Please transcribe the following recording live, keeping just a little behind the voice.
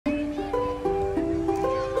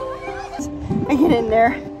I get in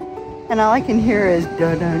there and all I can hear is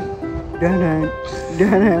dun-dun, dun-dun,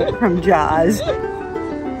 dun-dun from Jaws.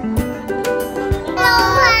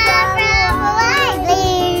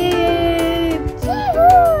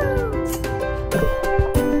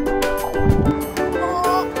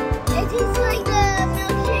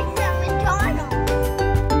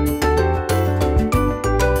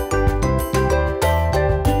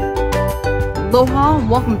 Aloha and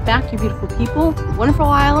welcome back, you beautiful people. Wonderful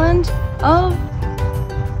island of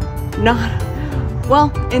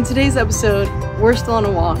well, in today's episode, we're still on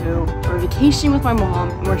Oahu. We're vacationing with my mom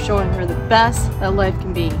and we're showing her the best that life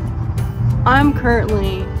can be. I'm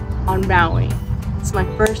currently on Maui. It's my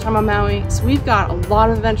first time on Maui, so we've got a lot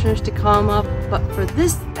of adventures to come up, but for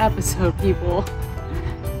this episode, people,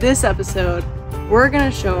 we're gonna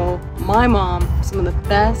show my mom some of the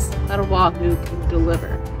best that Oahu can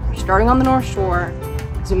deliver. We're starting on the North Shore,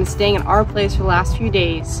 because we've been staying in our place for the last few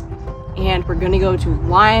days, and we're gonna go to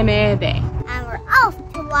Waimea Bay. And we're off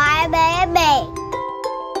to Waimea Bay.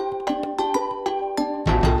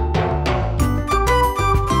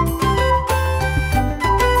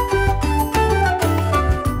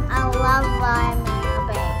 I love Waimea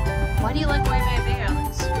Bay. Why do you like Waimea Bay,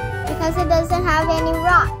 Alex? Because it doesn't have any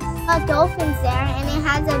rocks. There are dolphins there, and it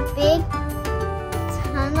has a big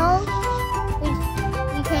tunnel which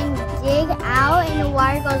you can dig out, and the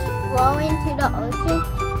water goes flowing to the ocean,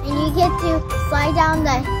 and you get to slide down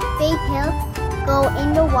the big hill, go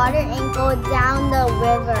in the water, and go down the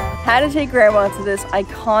river. Had to take Grandma to this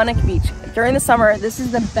iconic beach. During the summer, this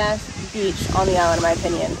is the best beach on the island, in my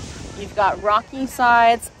opinion. You've got rocky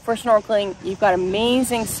sides for snorkeling, you've got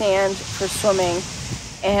amazing sand for swimming,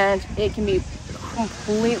 and it can be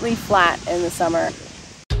completely flat in the summer.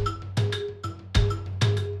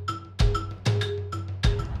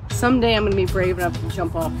 Someday I'm gonna be brave enough to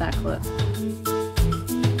jump off that cliff.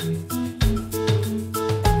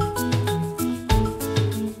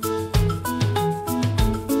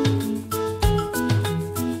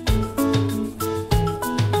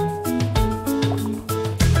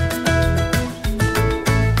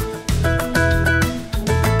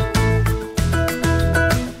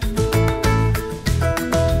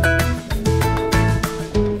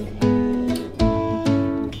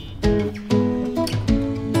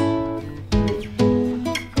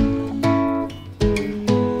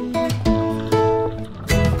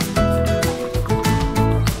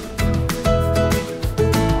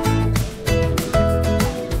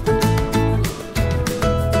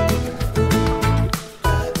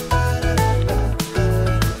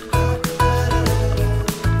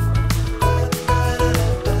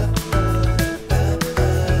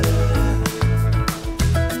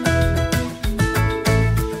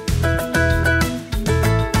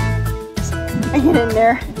 I get in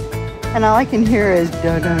there and all I can hear is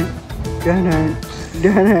dun-dun, dun-dun,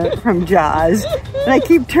 dun-dun from Jaws. And I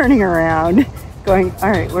keep turning around going, all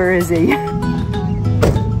right, where is he?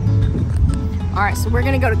 All right, so we're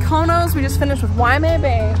gonna go to Konos. We just finished with Waimea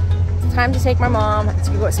Bay. It's time to take my mom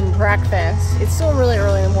to go get some breakfast. It's still really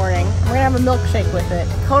early in the morning. We're gonna have a milkshake with it.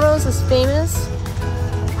 Konos is famous.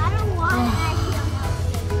 I don't want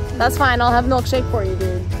that. That's fine, I'll have a milkshake for you,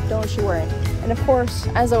 dude. Don't you worry. And of course,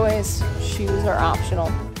 as always, shoes are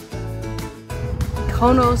optional.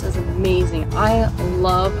 Konos is amazing. I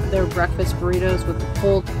love their breakfast burritos with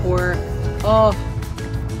pulled pork. Oh,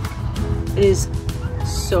 it is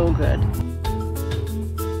so good.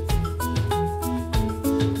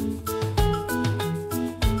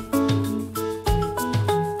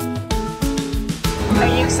 Are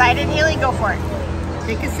you excited, Haley? Go for it.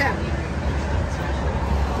 Take a sip.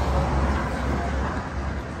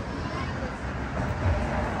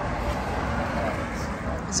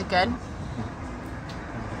 Is it good?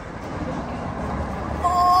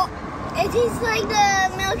 Oh, it tastes like the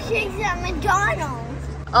milkshakes at McDonald's.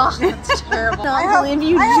 Oh, that's terrible. I can't believe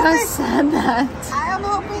you just said that. I'm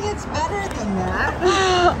hoping it's better than that.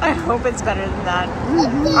 I hope it's better than that.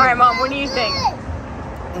 All right, Mom, what do you think?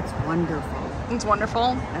 It's wonderful. It's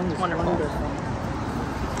wonderful? And it's wonderful. Wonderful.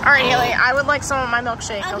 All right, Haley, I would like some of my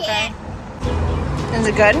milkshake, okay? Is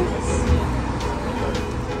it good?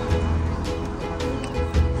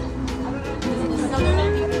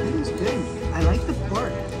 It's good. I like the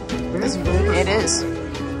pork. It is.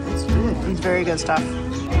 It's good. It's very good stuff.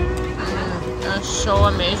 That's so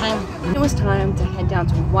amazing. It was time to head down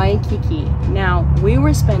to Waikiki. Now, we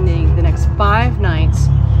were spending the next 5 nights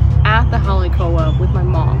at the Hale Koa with my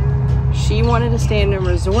mom. She wanted to stay in a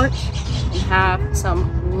resort and have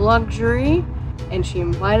some luxury, and she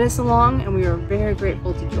invited us along, and we were very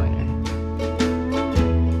grateful to join her.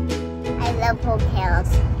 I love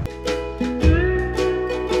hotels.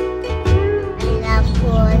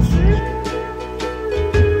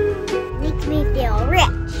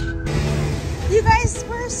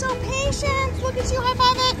 at you. High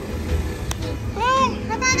five it. Boom.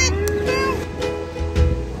 High five it.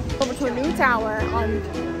 Boom. Over to a new tower on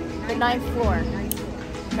the 9th floor.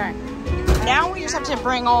 Okay. Now we just have to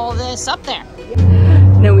bring all this up there.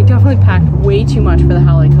 No, we definitely packed way too much for the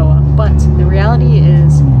Hale Koa, but the reality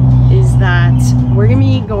is that we're gonna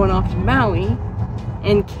be going off to Maui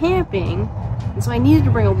and camping, and so I needed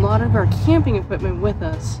to bring a lot of our camping equipment with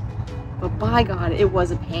us. But by God, it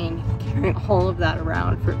was a pain carrying all of that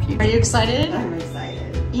around for a few days. Are you excited? I'm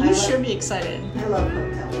excited. You should be excited. I love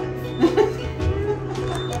hotel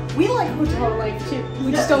life. We like hotel life too.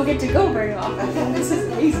 We just don't get to go very often. This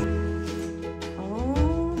is amazing.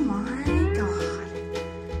 Oh my God.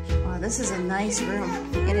 Wow, this is a nice room.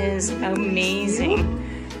 It is amazing.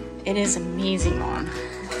 It is amazing, Mom.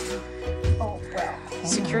 Oh, well.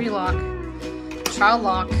 Security lock, child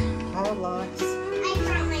lock. Power locks. I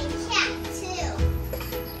brought my cat too.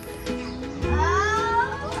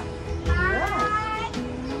 Oh my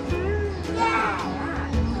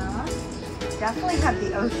God. Definitely have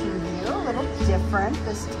the ocean view. A little different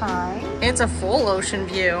this time. It's a full ocean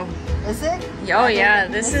view. Is it? Oh yeah,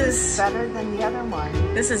 this is better than the other one.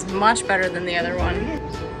 This is much better than the other one.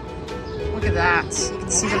 Look at that. You can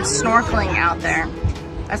see them snorkeling out there.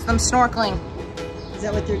 That's them snorkeling. Is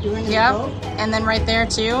that what they're doing in Yep. the boat? And then right there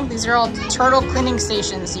too, these are all turtle cleaning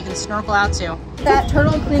stations you can snorkel out to. That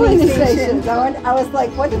turtle cleaning station. I was like,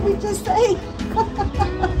 what did we just say?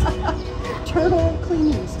 Turtle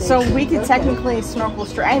cleaning station. So we could technically snorkel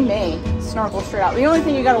straight, I may snorkel straight out. The only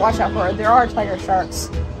thing you gotta watch out for, there are tiger sharks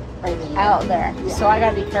right in there. out there. Yeah. So I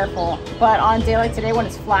gotta be careful. But on a day like today when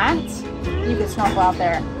it's flat, you can snorkel out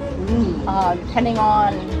there. Depending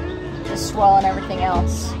on the swell and everything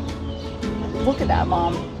else. Look at that,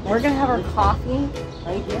 Mom. We're gonna have our coffee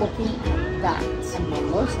right here. Looking at that. And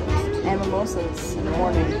mimosas. And mimosas in the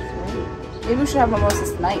morning. Maybe we should have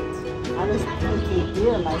mimosas tonight. I was thinking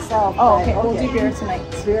beer myself. Oh, but okay. We'll do beer tonight.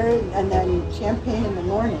 Beer and then champagne in the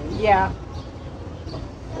morning. Yeah.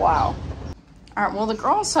 Wow. All right. Well, the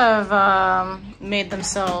girls have made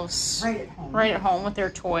themselves Right at home. with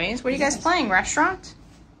their toys. What are you guys playing? Restaurant?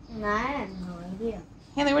 I have no idea.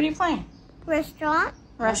 Haley, what are you playing? Restaurant?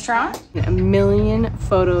 Restaurant? A million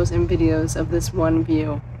photos and videos of this one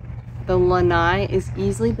view. The lanai is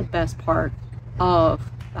easily the best part of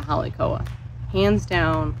the Hale Koa. Hands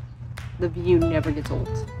down, the view never gets old.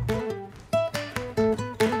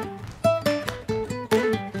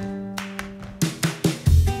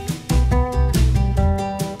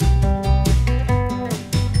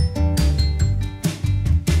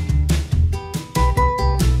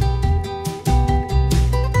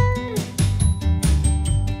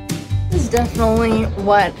 Definitely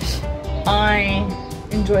what I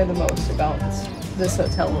enjoy the most about this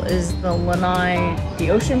hotel is the lanai,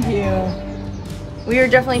 the ocean view. We are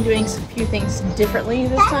definitely doing a few things differently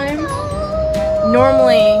this time.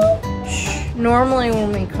 Normally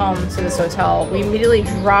when we come to this hotel, we immediately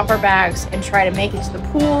drop our bags and try to make it to the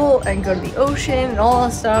pool and go to the ocean and all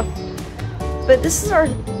that stuff. But this is our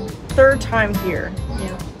third time here.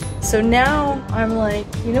 Yeah. So now I'm like,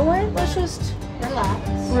 you know what? Let's just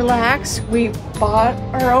relax. We bought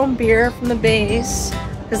our own beer from the base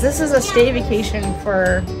because this is a stay vacation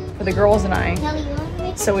for the girls and I.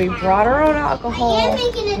 So we brought our own alcohol.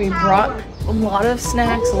 We brought a lot of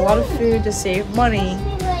snacks, a lot of food to save money.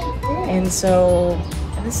 And so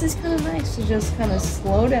this is kind of nice to just kind of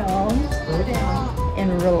slow down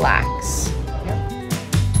and relax.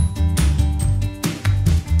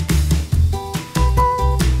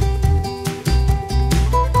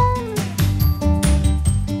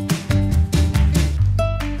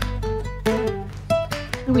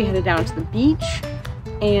 We headed down to the beach,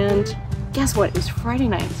 and guess what? It was Friday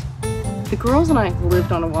night. The girls and I have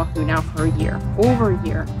lived on Oahu now for a year, over a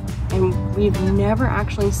year, and we've never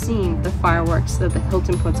actually seen the fireworks that the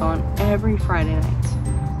Hilton puts on every Friday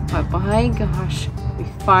night. But by gosh, we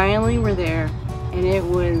finally were there, and it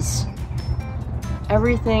was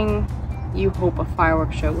everything you hope a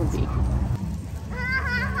fireworks show would be.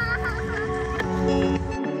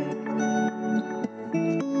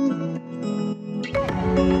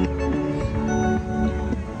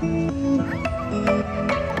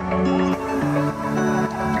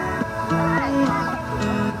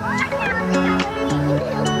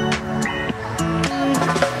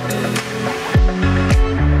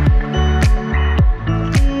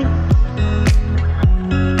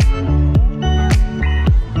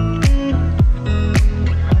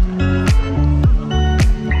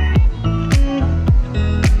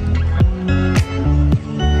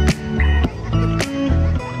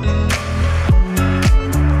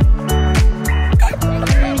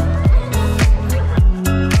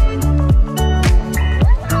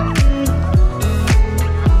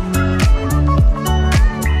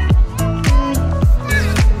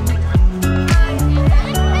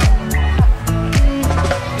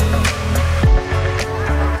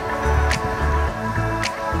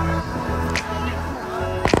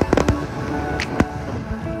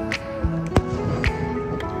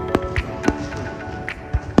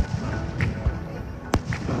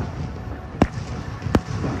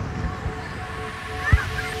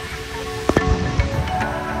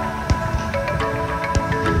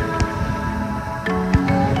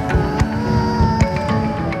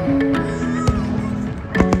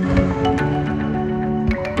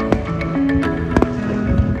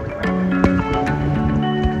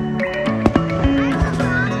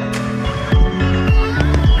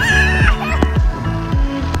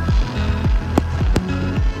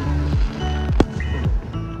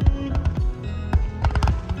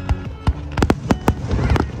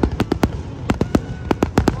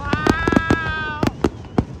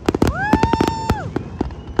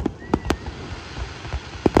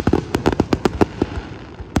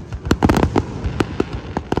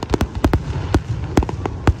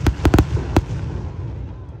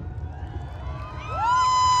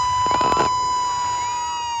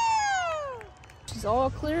 is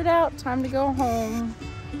all cleared out. Time to go home.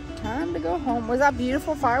 Time to go home. Was that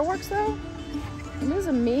beautiful fireworks though? It was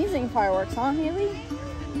amazing fireworks, huh, Haley?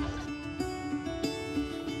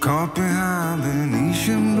 Caught behind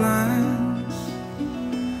Venetian blinds,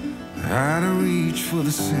 out of reach for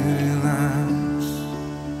the city lights.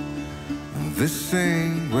 This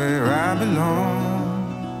ain't where I belong.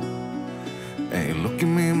 Hey, look at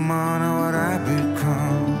me, man, what I've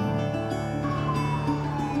become.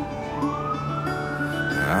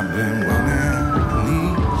 I've been running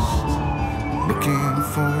east, looking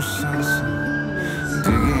for sunset,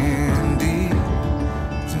 digging deep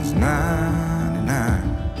since '99.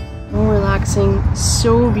 So relaxing,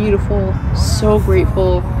 so beautiful, so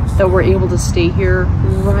grateful that we're able to stay here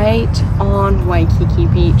right on Waikiki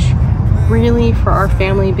Beach. Really, for our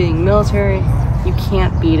family being military, you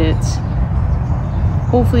can't beat it.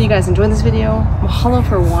 Hopefully you guys enjoyed this video. Mahalo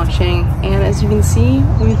for watching, and as you can see,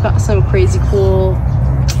 we've got some crazy cool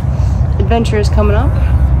adventures coming up.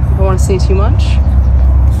 If I want to say too much,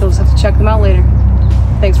 you'll just have to check them out later.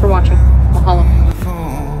 Thanks for watching. Mahalo.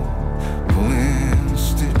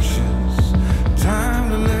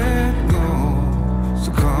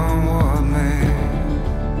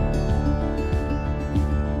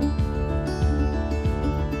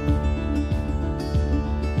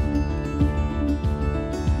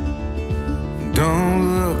 Don't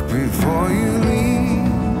look before you leave.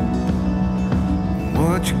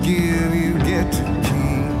 What you give, you get to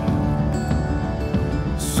keep.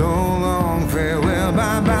 So long, farewell,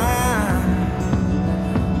 bye-bye.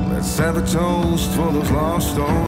 Let's have a toast for those lost souls.